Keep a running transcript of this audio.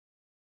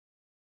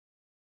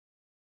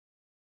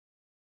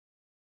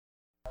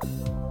All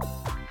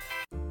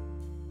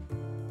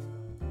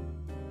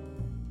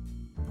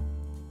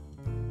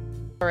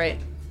right,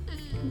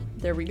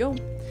 there we go.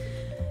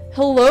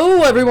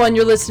 Hello, everyone.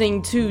 You're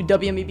listening to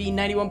WMEB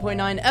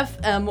 91.9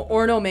 FM,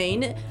 Orono,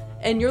 Maine,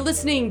 and you're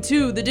listening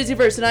to the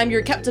Dizzyverse, and I'm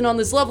your captain on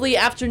this lovely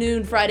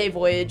afternoon Friday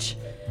voyage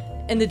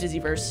in the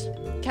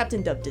Dizzyverse,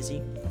 Captain Dub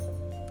Dizzy.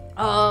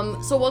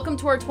 So welcome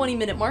to our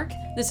 20-minute mark.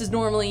 This is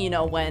normally,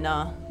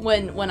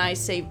 when I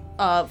say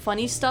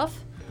funny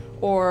stuff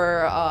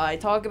or I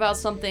talk about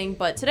something,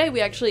 but today we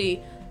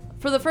actually,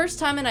 for the first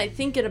time in I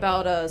think in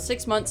about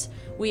 6 months,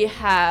 we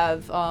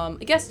have a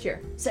guest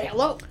here. Say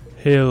hello.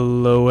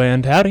 Hello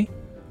and howdy.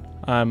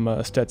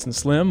 I'm Stetson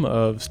Slim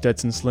of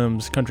Stetson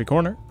Slim's Country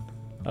Corner,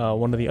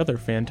 one of the other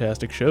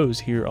fantastic shows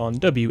here on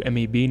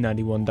WMEB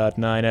 91.9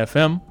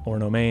 FM,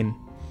 Orono, Maine.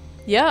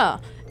 Yeah,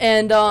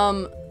 and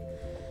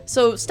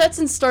so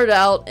Stetson started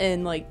out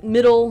in like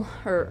middle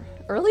or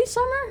early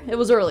summer? It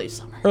was early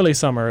summer. Early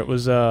summer, it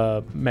was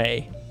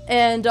May.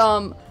 And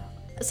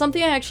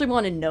something I actually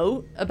want to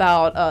note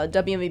about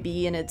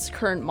WMEB in its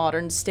current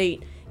modern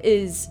state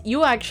is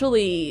you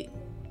actually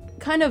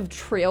kind of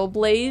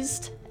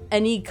trailblazed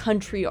any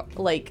country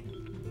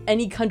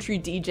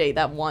DJ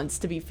that wants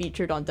to be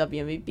featured on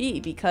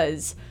WMEB,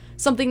 because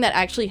something that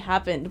actually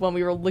happened when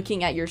we were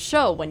looking at your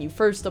show when you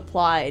first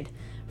applied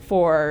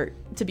to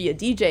be a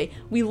DJ,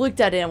 we looked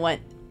at it and went,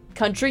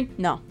 country?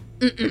 No.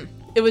 Mm-mm.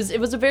 It was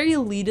a very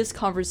elitist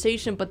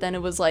conversation, but then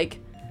it was like,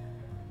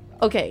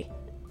 okay,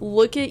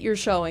 look at your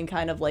show and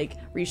kind of like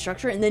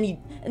restructure, and then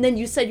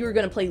you said you were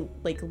gonna play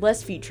like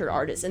less featured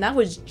artists, and that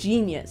was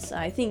genius.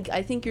 I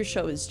think your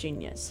show is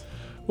genius.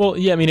 Well,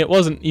 yeah, I mean, it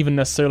wasn't even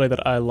necessarily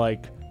that I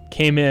like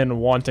came in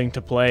wanting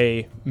to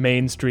play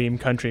mainstream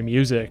country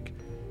music.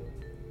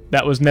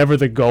 That was never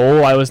the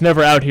goal. I was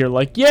never out here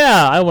like,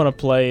 yeah, I want to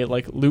play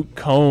like Luke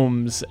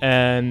Combs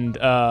and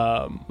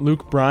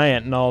Luke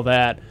Bryant and all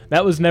that.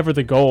 That was never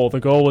the goal.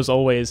 The goal was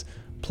always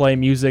play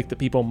music that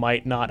people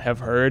might not have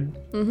heard.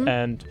 Mm-hmm.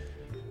 And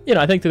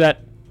I think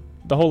that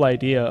the whole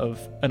idea of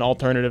an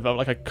alternative of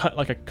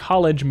like a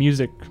college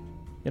music,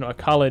 a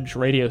college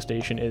radio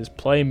station is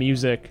play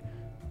music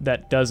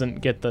that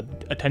doesn't get the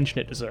attention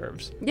it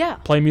deserves. Yeah.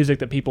 Play music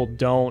that people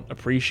don't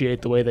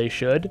appreciate the way they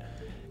should.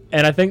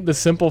 And I think the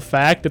simple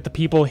fact that the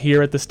people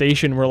here at the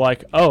station were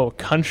like, oh,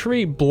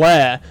 country?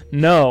 Blah.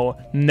 No,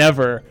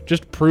 never.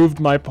 Just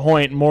proved my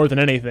point more than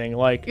anything.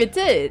 Like, it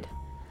did.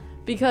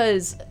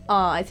 Because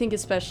I think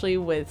especially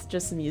with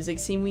just the music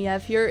scene we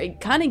have here, it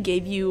kind of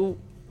gave you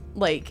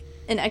like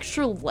an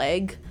extra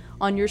leg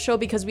on your show,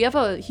 because we have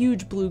a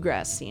huge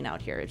bluegrass scene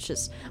out here. It's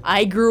just,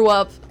 I grew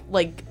up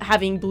like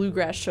having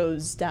bluegrass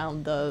shows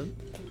down the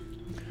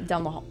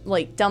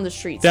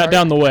street.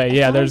 Down the way,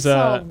 yeah. There's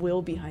a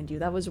Will behind you.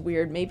 That was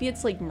weird. Maybe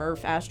it's like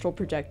Murph astral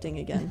projecting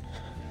again.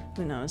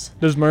 Who knows?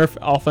 Does Murph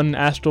often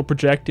astral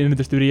project into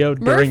the studio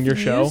during your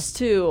show? Murph used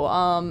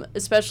to,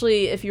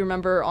 especially if you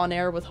remember On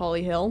Air with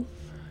Holly Hill.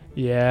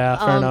 Yeah,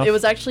 fair enough. It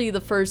was actually the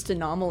first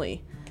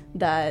anomaly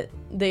that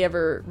they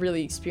ever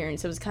really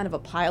experienced. It was kind of a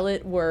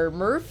pilot where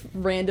Murph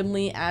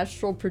randomly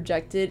astral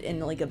projected in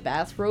like a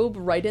bathrobe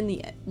right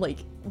in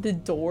the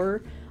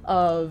door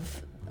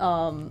of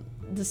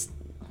this.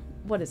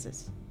 What is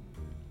this?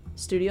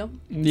 Studio?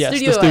 Yes,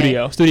 the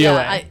studio. Studio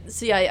A.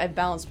 I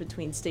balance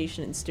between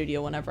station and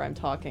studio whenever I'm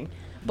talking.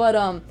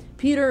 But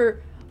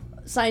Peter,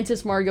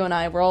 scientist Margot, and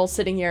I were all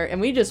sitting here,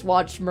 and we just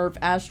watched Murph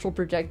astral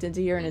project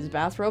into here in his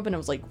bathrobe, and it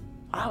was like,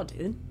 wow,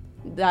 dude.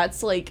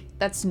 That's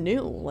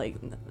new. Like,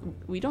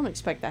 we don't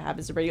expect that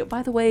happens to radio.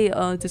 By the way,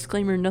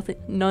 disclaimer,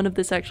 none of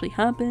this actually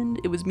happened.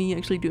 It was me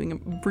actually doing a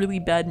really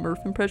bad Murph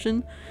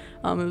impression.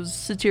 It was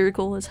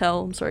satirical as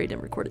hell. I'm sorry I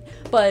didn't record it.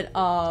 But,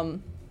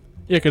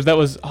 yeah, because that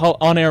was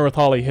On Air with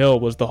Holly Hill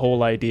was the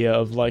whole idea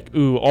of like,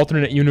 ooh,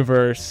 alternate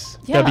universe,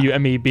 yeah.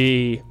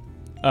 WMEB,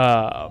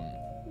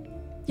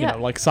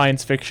 like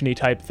science fiction-y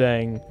type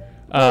thing.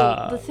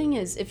 Well, the thing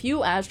is, if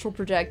you astral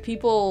project,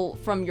 people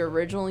from your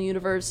original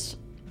universe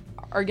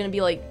are going to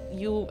be like,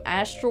 you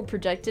astral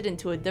projected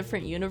into a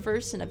different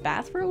universe in a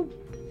bathrobe?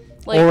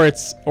 Like,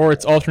 or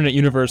it's alternate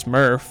universe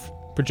Murph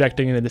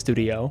projecting into the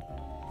studio.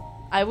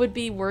 I would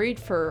be worried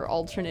for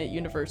alternate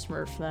universe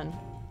Murph then.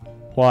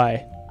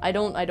 Why? I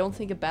don't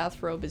think a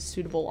bathrobe is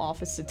suitable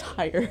office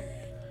attire.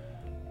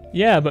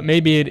 Yeah, but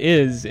maybe it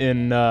is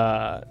in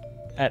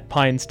at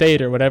Pine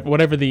State or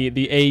whatever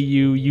the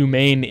AU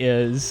Maine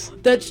is.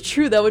 That's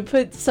true. That would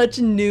put such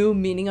new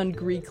meaning on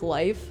Greek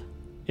life.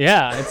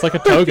 Yeah, it's like a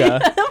toga.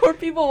 Where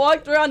people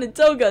walked around in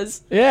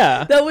togas.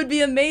 Yeah. That would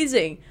be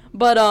amazing.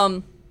 But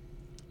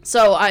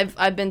so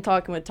I've been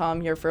talking with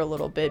Tom here for a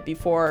little bit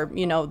before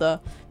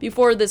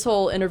this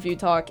whole interview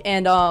talk,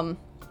 and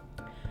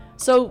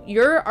so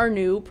you're our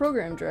new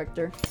program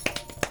director.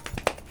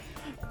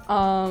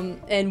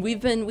 And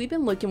we've been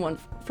looking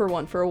for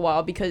one for a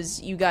while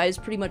because you guys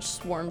pretty much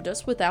swarmed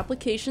us with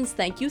applications.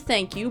 Thank you.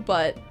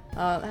 But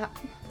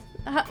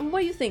what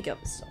do you think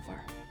of us so far?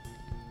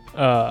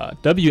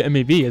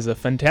 WMEB is a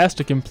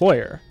fantastic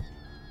employer.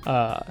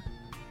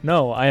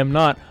 No, I am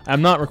not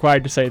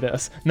required to say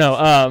this.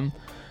 No,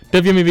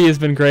 WMEB has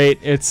been great.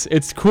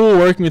 It's cool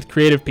working with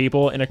creative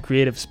people in a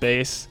creative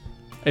space.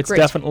 It's Great.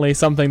 definitely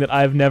something that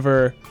I've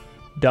never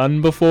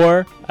done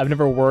before. I've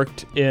never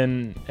worked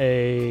in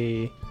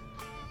an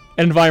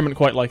environment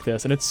quite like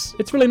this, and it's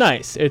really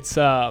nice. It's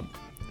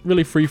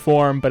really free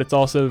form, but it's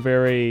also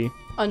very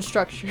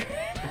unstructured.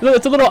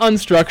 It's a little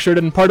unstructured,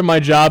 and part of my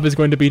job is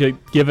going to be to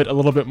give it a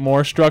little bit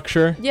more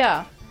structure.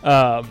 Yeah.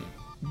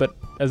 But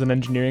as an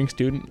engineering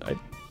student,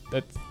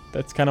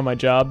 that's kind of my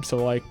job. So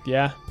like,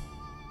 yeah.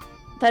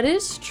 That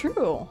is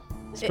true.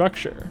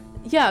 Structure.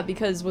 Yeah,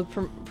 because with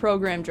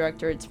program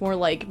director, it's more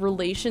like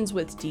relations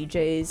with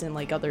DJs and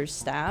like other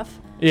staff.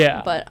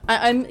 Yeah. But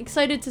I'm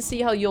excited to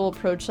see how you'll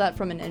approach that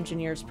from an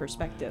engineer's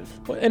perspective.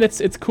 And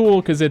it's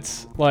cool because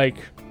it's like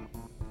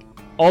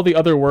all the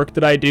other work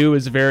that I do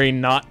is very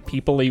not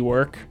people-y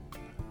work.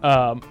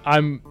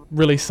 I'm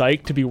really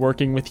psyched to be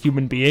working with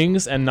human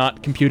beings and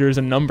not computers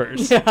and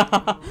numbers.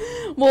 Yeah.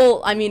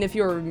 Well, I mean, if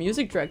you're a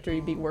music director,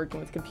 you'd be working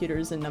with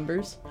computers and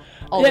numbers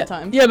all the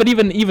time. Yeah, but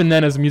even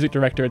then, as a music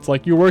director, it's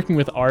like you're working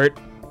with art.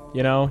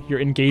 You know,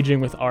 you're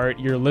engaging with art.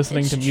 You're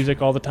listening to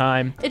music all the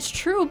time. It's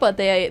true, but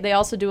they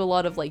also do a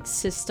lot of like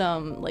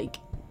system, like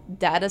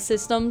data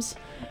systems,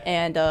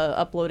 and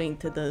uploading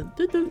to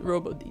the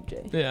Robo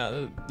DJ.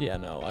 Yeah,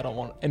 no, I don't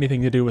want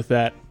anything to do with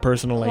that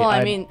personally. Well,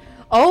 I mean,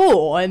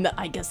 and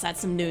I guess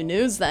that's some new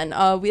news then.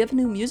 We have a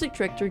new music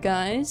director,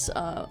 guys.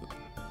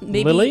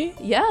 Maybe, Lily?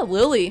 Yeah,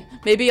 Lily.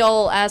 Maybe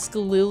I'll ask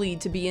Lily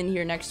to be in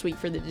here next week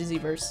for the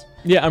Dizzyverse.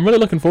 Yeah, I'm really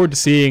looking forward to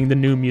seeing the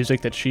new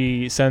music that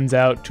she sends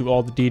out to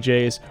all the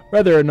DJs.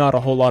 Whether or not a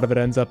whole lot of it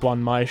ends up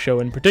on my show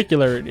in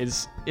particular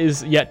is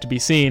yet to be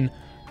seen.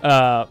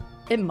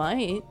 It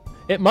might.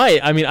 It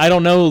might. I mean, I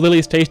don't know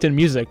Lily's taste in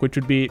music, which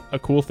would be a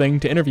cool thing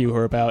to interview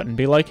her about and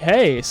be like,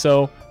 hey,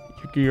 so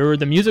you're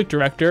the music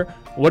director.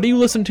 What do you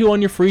listen to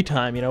on your free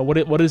time? You know,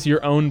 what is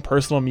your own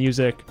personal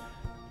music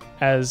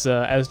as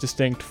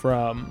distinct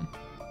from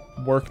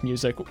work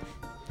music?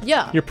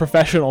 Yeah. Your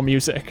professional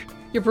music.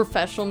 Your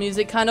professional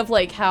music, kind of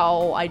like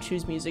how I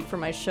choose music for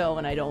my show,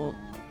 and I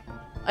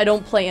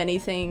don't play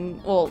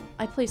anything. Well,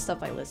 I play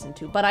stuff I listen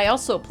to, but I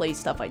also play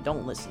stuff I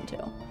don't listen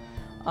to.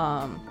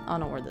 I don't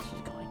know where this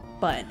is going,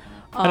 but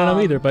I don't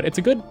know either. But it's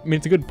a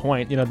good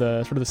point. You know,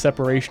 the sort of the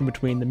separation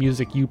between the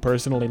music you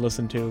personally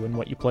listen to and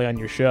what you play on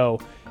your show.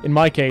 In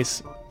my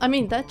case, I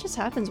mean, that just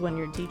happens when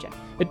you're a DJ.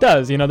 It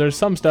does. You know, there's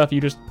some stuff you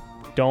just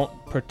don't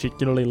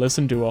particularly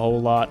listen to a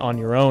whole lot on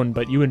your own,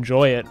 but you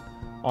enjoy it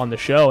on the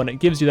show, and it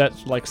gives you that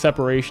like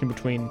separation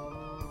between,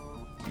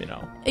 you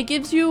know, it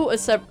gives you a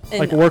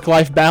like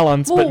work-life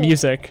balance, but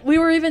music. We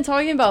were even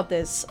talking about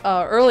this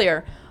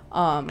earlier.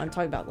 I'm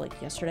talking about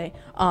like yesterday.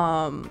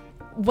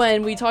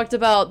 When we talked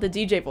about the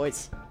DJ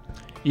voice.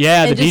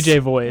 Yeah, the DJ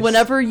voice.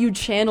 Whenever you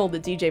channel the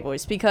DJ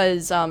voice,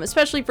 because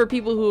especially for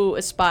people who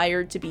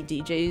aspire to be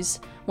DJs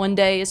one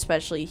day,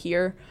 especially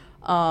here,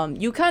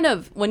 you kind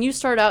of, when you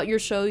start out your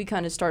show, you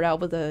kind of start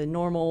out with a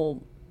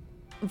normal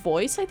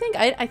voice. I think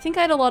I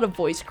had a lot of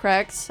voice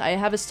cracks. I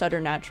have a stutter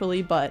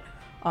naturally, but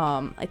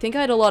I think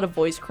I had a lot of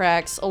voice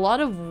cracks, a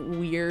lot of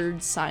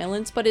weird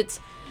silence, but it's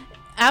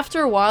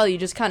after a while you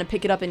just kind of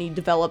pick it up and you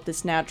develop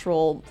this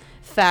natural,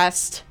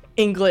 fast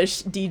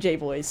English DJ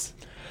voice.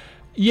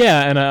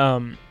 Yeah,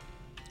 and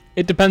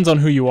it depends on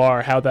who you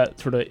are, how that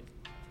sort of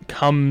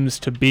comes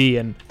to be,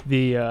 and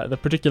the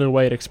particular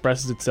way it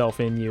expresses itself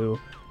in you.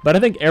 But I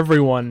think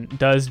everyone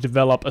does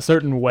develop a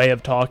certain way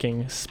of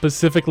talking,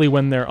 specifically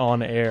when they're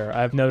on air.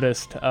 I've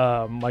noticed,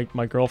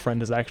 my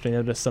girlfriend has actually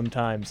noticed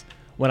sometimes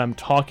when I'm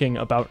talking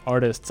about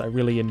artists I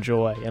really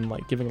enjoy and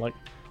like giving like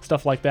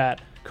stuff like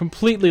that,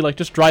 completely like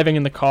just driving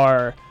in the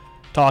car,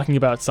 talking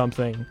about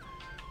something,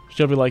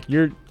 she'll be like,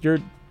 your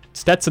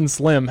Stetson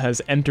Slim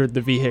has entered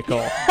the vehicle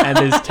and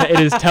it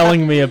is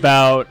telling me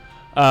about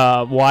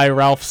why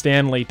Ralph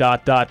Stanley ...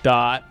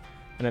 and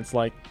it's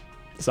like,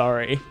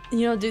 sorry. You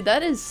know, dude,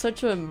 that is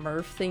such a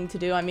Murph thing to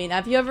do. I mean,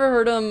 have you ever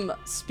heard him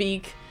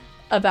speak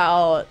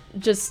about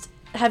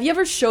have you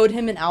ever showed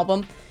him an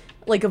album,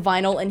 like a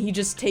vinyl, and he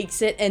just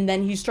takes it and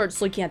then he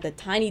starts looking at the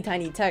tiny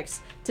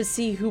text to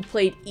see who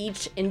played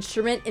each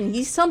instrument, and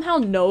he somehow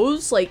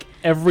knows like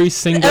every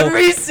single.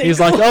 He's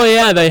like, oh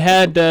yeah, they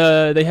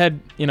had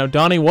you know,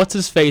 Donnie what's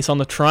his face on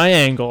the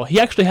triangle. He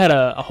actually had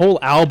a whole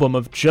album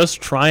of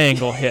just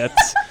triangle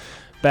hits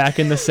back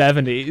in the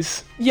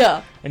 70s.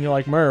 Yeah. And you're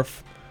like,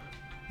 Murph,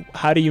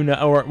 how do you know?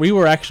 Or we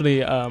were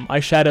actually I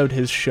shadowed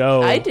his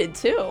show. I did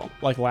too.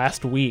 Like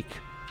last week.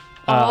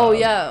 Oh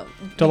yeah.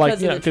 To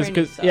like, you know,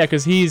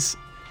 because he's,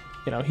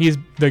 you know, he's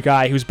the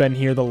guy who's been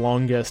here the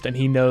longest and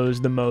he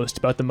knows the most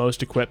about the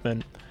most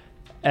equipment,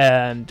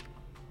 and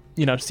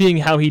you know, seeing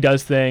how he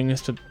does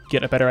things to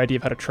get a better idea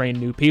of how to train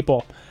new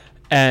people.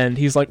 And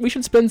he's like, we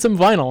should spin some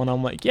vinyl, and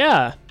I'm like,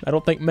 yeah, I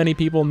don't think many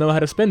people know how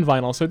to spin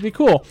vinyl, so it'd be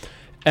cool.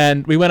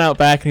 And we went out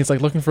back and he's like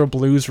looking for a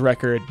blues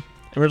record,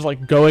 and we're just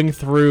like going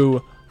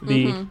through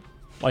the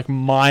like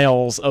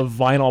miles of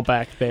vinyl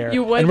back there.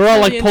 You went and we're all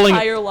like pulling the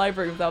entire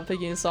library without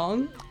picking a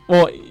song?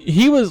 Well,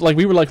 he was like,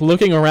 we were like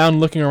looking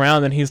around,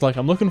 and he's like,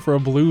 I'm looking for a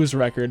blues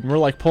record, and we're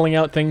like pulling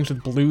out things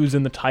with blues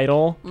in the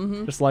title,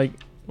 just like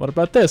what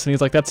about this? And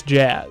he's like, that's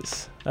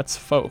jazz. That's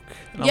folk.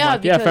 And I'm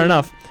like, yeah, fair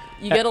enough.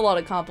 You get a lot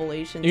of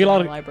compilations in the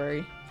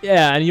library.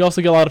 Yeah, and you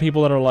also get a lot of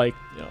people that are like,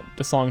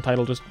 the song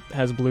title just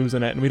has blues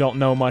in it, and we don't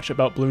know much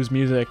about blues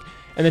music.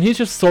 And then he's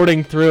just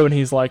sorting through, and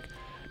he's like,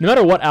 no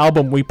matter what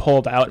album we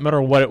pulled out, no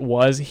matter what it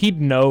was,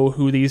 he'd know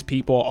who these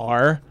people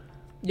are.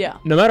 Yeah.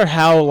 No matter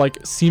how, like,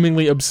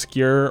 seemingly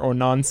obscure or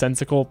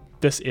nonsensical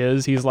this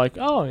is, he's like,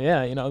 oh,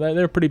 yeah,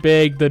 they're pretty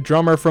big. The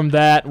drummer from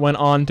that went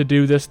on to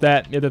do this,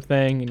 that, the other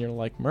thing. And you're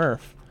like,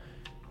 Murph.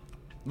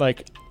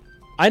 Like,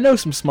 I know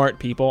some smart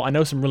people. I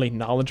know some really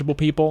knowledgeable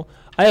people.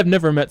 I have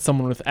never met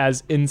someone with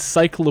as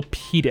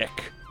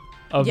encyclopedic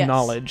of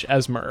knowledge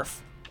as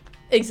Murph.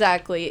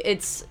 Exactly.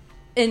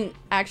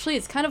 Actually,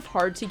 it's kind of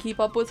hard to keep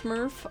up with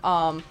Murph.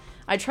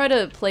 I try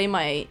to play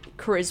my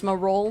charisma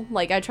role.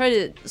 Like, I try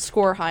to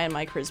score high in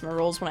my charisma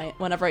rolls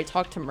whenever I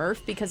talk to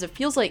Murph, because it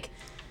feels like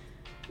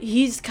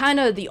he's kind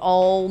of the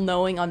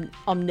all-knowing,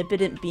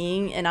 omnipotent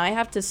being, and I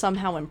have to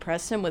somehow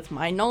impress him with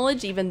my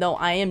knowledge, even though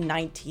I am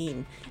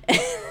 19.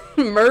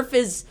 Murph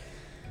is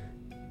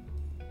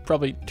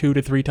probably 2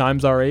 to 3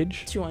 times our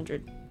age.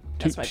 200.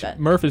 That's my bet.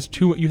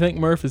 You think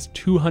Murph is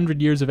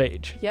 200 years of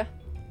age? Yeah.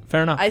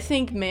 Fair enough. I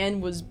think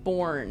man was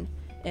born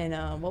in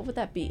what would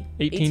that be?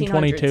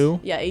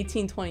 1822. Yeah,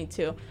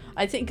 1822.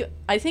 I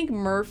think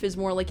Murph is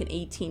more like an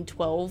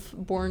 1812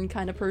 born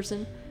kind of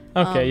person.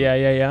 Okay,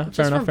 yeah.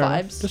 Fair enough.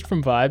 Vibes. Just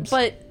from vibes.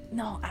 But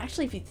no,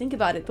 actually, if you think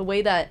about it, the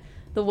way that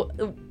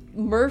the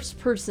Murph's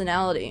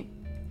personality,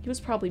 he was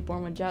probably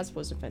born when jazz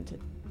was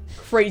invented.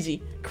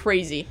 Crazy.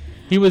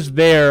 He was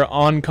there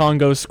on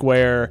Congo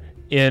Square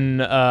in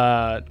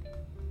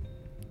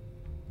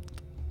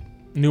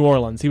New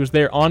Orleans. He was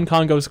there on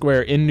Congo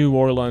Square in New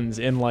Orleans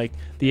in like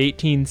the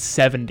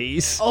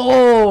 1870s.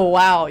 Oh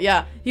wow,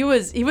 yeah. He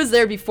was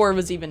there before it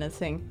was even a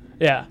thing.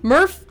 Yeah.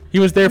 Murph. He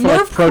was there for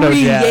like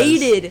proto-jazz.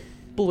 Created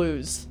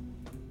blues.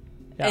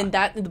 Yeah. And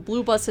the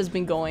Blue Bus has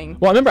been going.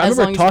 Well, I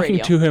remember talking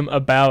to him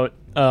about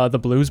the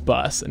Blues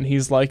Bus, and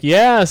he's like,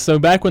 yeah, so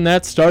back when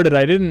that started,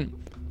 I didn't,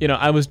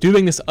 I was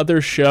doing this other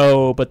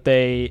show, but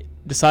they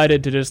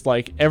decided to just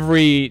like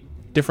every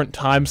different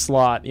time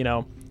slot,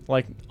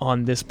 like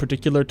on this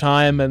particular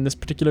time and this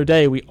particular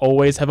day, we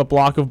always have a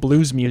block of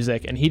blues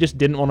music, and he just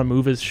didn't want to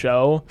move his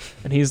show,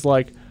 and he's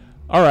like,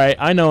 all right,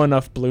 I know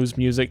enough blues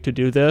music to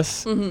do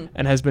this,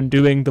 and has been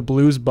doing the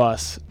Blues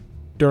Bus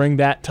during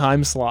that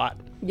time slot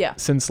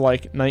since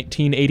like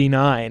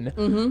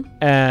 1989.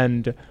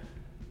 And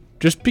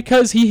just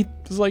because he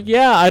was like,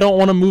 yeah, I don't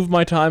want to move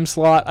my time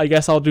slot, I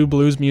guess I'll do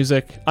blues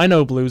music. I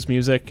know blues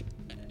music,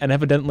 and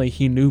evidently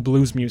he knew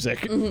blues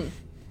music.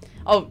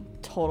 Oh,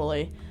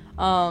 totally.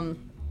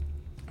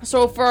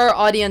 So for our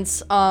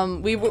audience,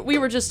 we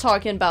were just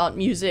talking about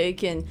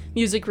music and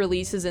music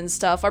releases and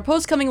stuff. Our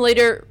post coming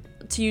later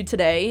to you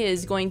today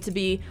is going to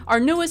be our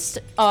newest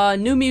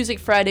New Music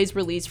Fridays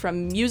release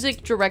from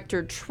music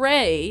director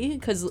Trey,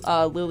 because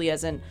Lily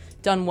hasn't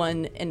done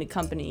one in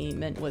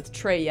accompaniment with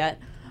Trey yet.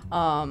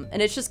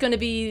 And it's just going to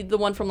be the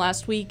one from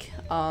last week.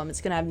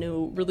 It's going to have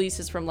new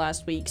releases from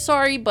last week.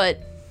 Sorry,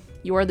 but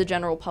you are the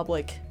general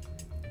public.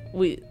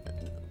 We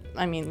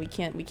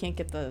can't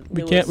get the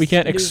we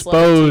can't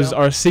expose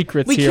our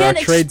secrets here, our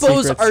trade secrets. We can't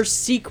expose our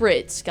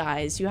secrets,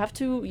 guys. You have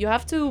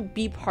to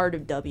be part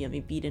of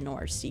WMEB to know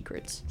our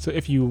secrets. So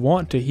if you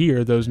want to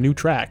hear those new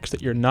tracks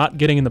that you're not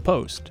getting in the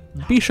post,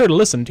 be sure to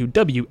listen to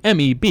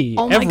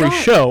WMEB every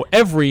show,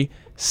 every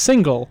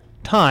single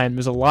time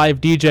there's a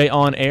live DJ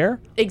on air.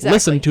 Exactly.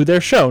 Listen to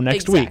their show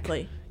next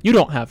week. You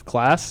don't have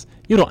class.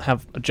 You don't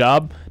have a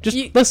job.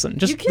 Just listen.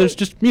 There's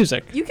just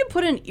music. You can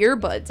put in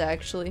earbuds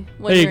actually.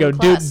 When there you you're go. in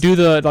class. Do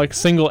the like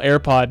single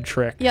AirPod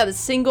trick. Yeah, the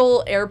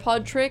single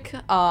AirPod trick.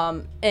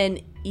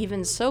 And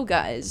even so,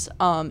 guys,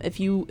 if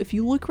you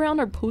look around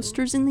our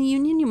posters in the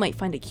Union, you might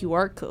find a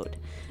QR code.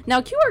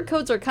 Now, QR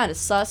codes are kind of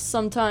sus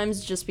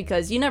sometimes, just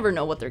because you never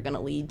know what they're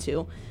gonna lead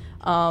to.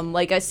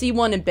 Like I see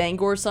one in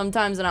Bangor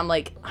sometimes, and I'm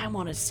like, I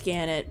want to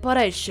scan it, but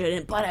I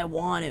shouldn't, but I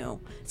want to.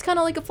 It's kind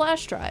of like a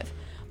flash drive.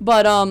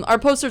 But our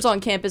posters on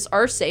campus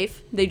are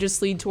safe. They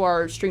just lead to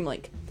our stream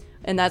link.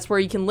 And that's where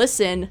you can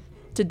listen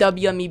to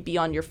WMEB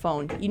on your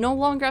phone. You no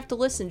longer have to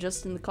listen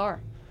just in the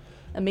car.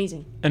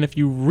 Amazing. And if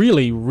you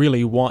really,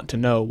 really want to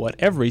know what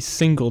every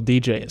single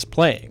DJ is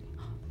playing,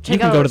 you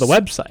can go to the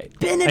website.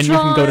 Spinatron! And you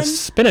can go to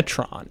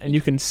Spinatron, and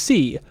you can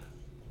see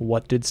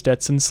what did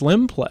Stetson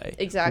Slim play?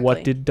 Exactly.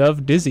 What did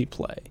Dove Dizzy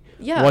play?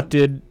 Yeah. What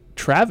did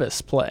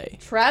Travis play?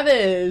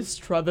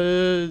 Travis.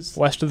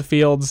 West of the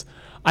Fields.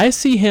 I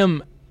see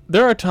him.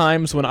 There are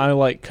times when I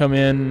like come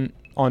in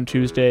on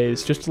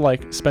Tuesdays just to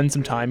like spend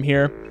some time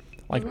here,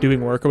 like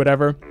doing work or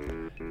whatever.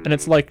 And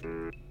it's like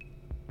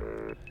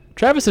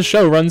Travis's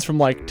show runs from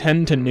like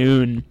 10 to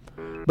noon,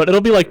 but it'll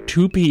be like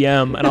 2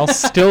 p.m. and I'll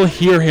still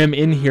hear him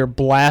in here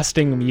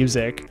blasting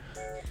music.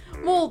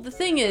 Well, the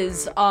thing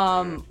is,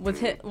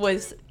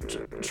 with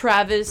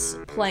Travis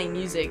playing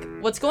music,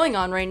 what's going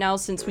on right now,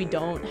 since we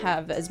don't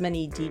have as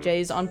many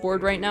DJs on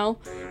board right now,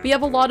 we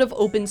have a lot of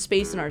open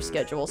space in our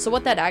schedule. So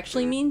what that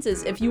actually means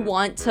is if you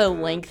want to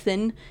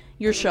lengthen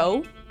your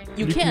show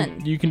You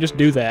can. You can just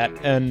do that,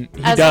 and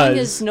he as does. long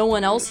as no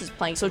one else is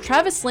playing. So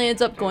Travis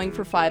lands up going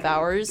for 5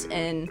 hours,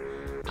 and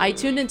I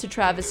tuned into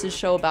Travis's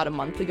show about a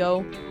month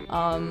ago.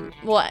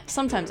 Well,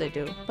 sometimes I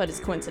do, but it's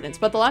coincidence.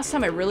 But the last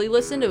time I really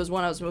listened, it was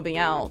when I was moving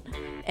out,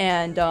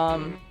 and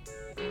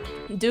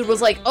dude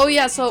was like, oh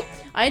yeah, so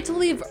I had to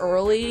leave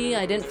early.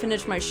 I didn't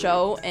finish my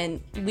show,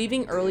 and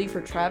leaving early for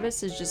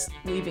Travis is just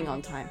leaving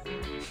on time.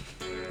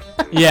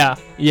 Yeah.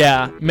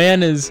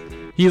 Man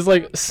he's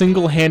like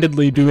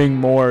single-handedly doing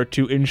more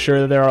to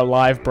ensure there are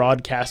live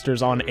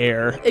broadcasters on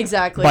air.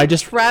 Exactly. By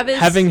just Travis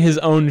having his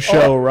own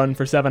show run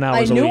for 7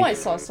 hours a week. I knew I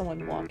saw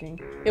someone walking.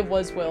 It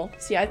was Will.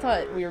 See, I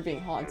thought we were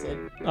being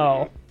haunted.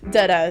 Oh.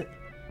 Dead.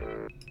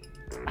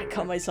 I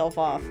cut myself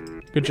off.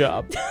 Good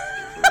job.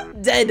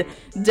 Dead.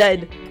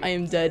 I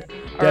am dead.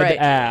 All right.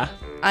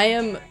 I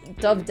am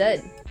Dove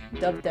dead.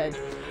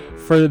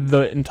 For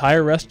the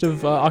entire rest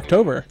of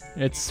October.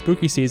 It's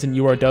spooky season.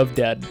 You are Dove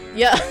dead.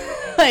 Yeah,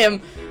 I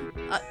am.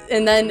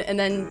 And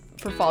then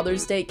for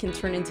Father's Day, it can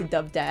turn into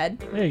Dove Dad.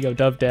 There you go,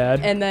 Dove Dad.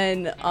 And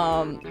then,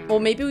 well,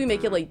 maybe we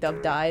make it like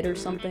Dove Died or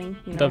something.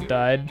 You know? Dove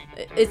Died.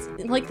 It's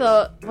like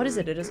what is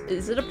it?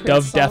 Is it a Prince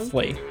Dove song?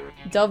 Deathly.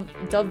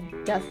 Dove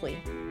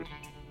Deathly.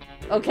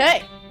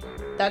 Okay,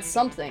 that's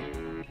something.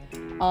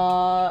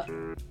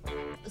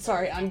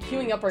 Sorry, I'm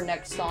queuing up our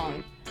next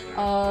song.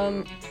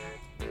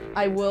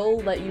 I will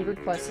let you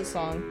request a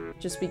song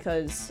just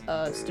because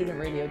Student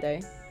Radio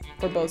Day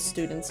for both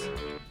students.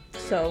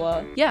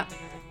 So yeah.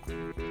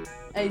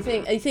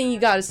 Anything you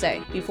gotta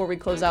say before we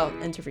close out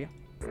interview?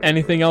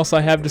 Anything else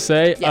I have to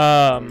say?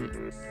 Yeah.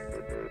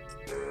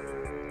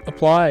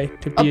 Apply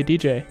to be a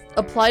DJ.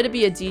 Apply to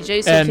be a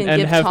DJ so you can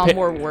give Tom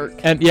more work.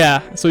 And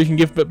yeah, so you can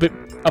give, but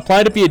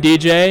apply to be a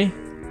DJ,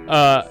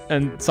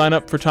 and sign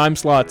up for time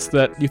slots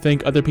that you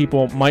think other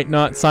people might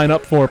not sign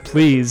up for,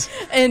 please.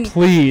 And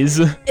please.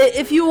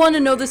 If you want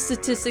to know the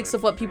statistics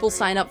of what people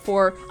sign up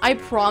for, I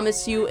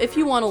promise you, if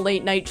you want a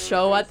late night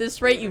show at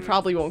this rate, you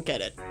probably won't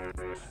get it.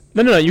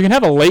 No, you can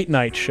have a late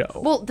night show.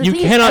 Well, the thing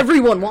is,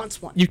 everyone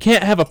wants one. You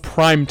can't have a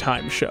prime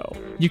time show.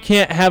 You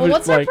can't have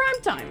what's our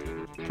prime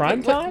time?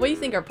 Prime time? What do you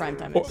think our prime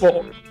time is?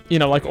 Well,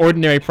 like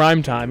ordinary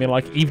prime time,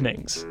 like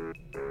evenings.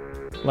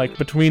 Like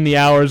between the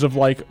hours of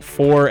like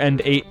 4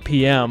 and 8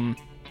 p.m.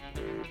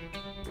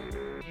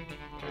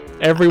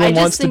 Everyone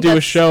wants to do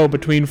a show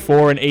between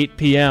 4 and 8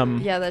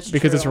 p.m. Yeah, that's true.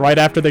 Because it's right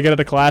after they get out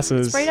of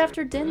classes. It's right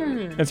after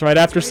dinner. It's right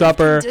after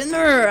supper.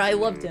 Dinner. I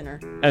love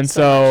dinner. And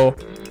so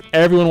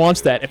everyone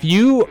wants that. If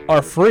you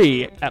are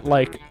free at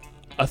like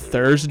a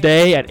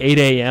Thursday at 8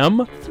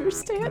 a.m.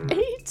 Thursday at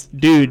 8?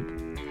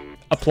 Dude,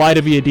 apply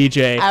to be a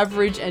DJ.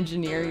 Average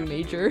engineering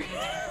major.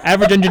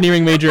 Average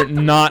engineering major,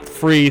 not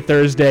free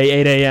Thursday,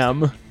 8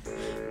 a.m.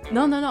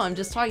 No, I'm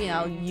just talking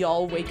how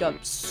y'all wake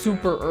up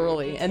super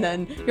early, and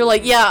then you're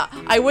like, yeah,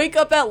 I wake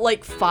up at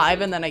like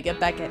 5, and then I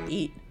get back at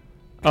 8.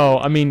 Oh,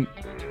 I mean,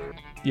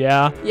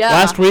 yeah.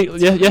 Yeah.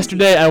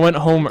 Yesterday, I went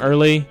home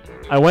early.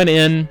 I went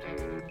in,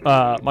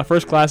 my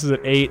first class is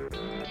at 8.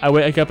 I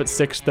wake up at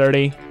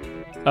 6:30.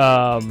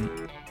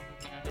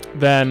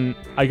 Then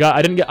I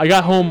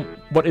got home,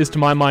 what is to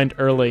my mind,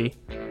 early,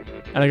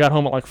 and I got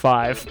home at like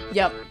 5.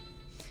 Yep.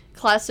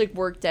 Classic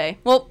work day.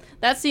 Well,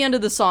 that's the end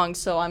of the song,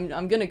 so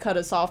I'm gonna cut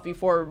us off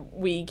before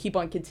we keep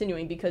on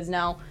continuing, because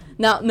now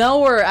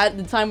we're at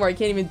the time where I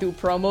can't even do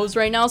promos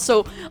right now.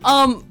 So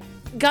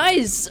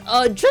guys,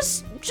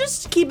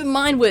 just keep in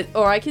mind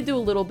or I could do a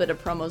little bit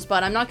of promos,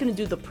 but I'm not gonna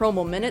do the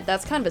promo minute.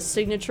 That's kind of a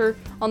signature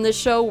on this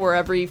show, where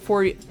every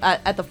 40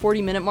 at the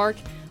 40-minute mark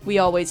we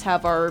always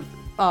have our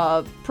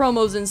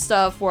promos and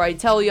stuff where I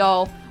tell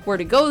y'all where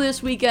to go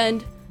this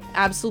weekend.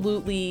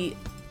 Absolutely.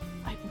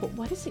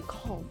 What is it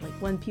called? Like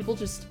when people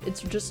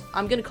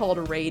I'm gonna call it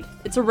a raid.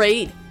 It's a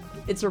raid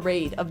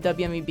of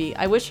WMEB.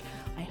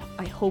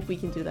 I hope we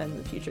can do that in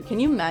the future. Can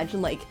you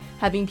imagine like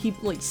having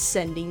people like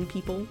sending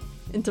people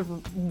into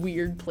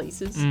weird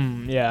places?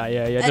 Yeah.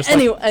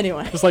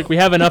 Anyway. Just like we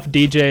have enough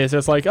DJs.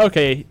 It's like,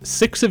 okay,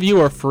 6 of you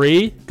are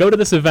free. Go to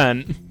this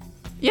event.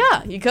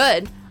 Yeah, you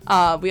could.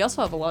 We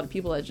also have a lot of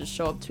people that just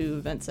show up to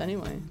events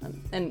anyway,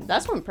 and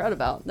that's what I'm proud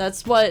about.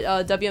 That's what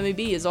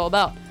WMEB is all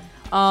about.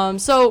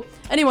 So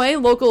anyway,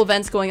 local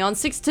events going on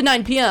 6 to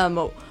 9 p.m.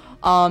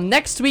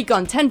 Next week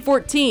on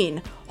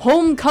 10/14,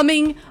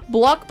 Homecoming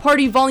Block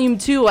Party Volume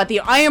 2 at the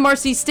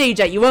IMRC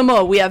stage at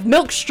UMO. We have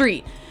Milk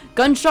Street,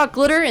 Gunshot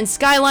Glitter, and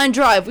Skyline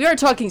Drive. We are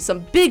talking some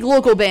big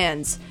local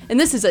bands, and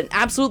this is an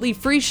absolutely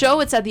free show.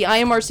 It's at the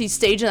IMRC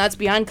stage, and that's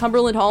behind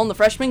Cumberland Hall in the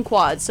freshman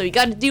quad. So you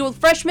got to deal with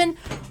freshmen,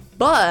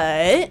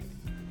 but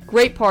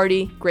great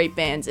party, great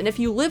bands, and if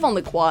you live on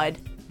the quad,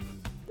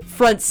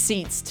 front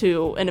seats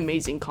to an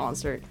amazing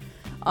concert.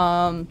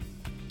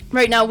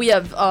 Right now we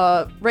have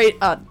up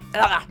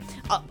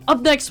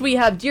next we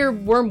have Dear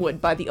Wormwood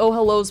by the Oh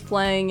Hellos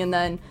playing, and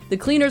then the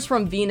Cleaners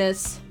from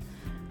Venus,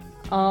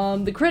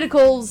 the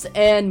Criticals,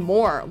 and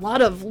more. A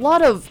lot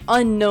of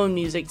unknown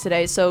music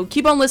today, so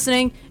keep on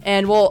listening,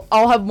 and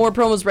I'll have more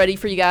promos ready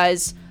for you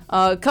guys.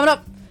 Coming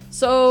up,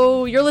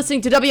 So, you're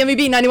listening to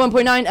WMEB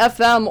 91.9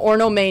 FM,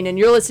 Orno, Maine, and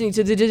you're listening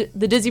to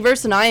the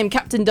Dizzyverse, and I am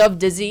Captain Dove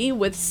Dizzy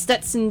with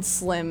Stetson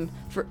Slim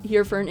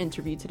here for an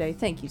interview today.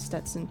 Thank you,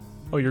 Stetson.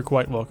 Oh, you're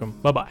quite welcome.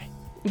 Bye-bye.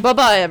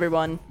 Bye-bye,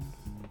 everyone.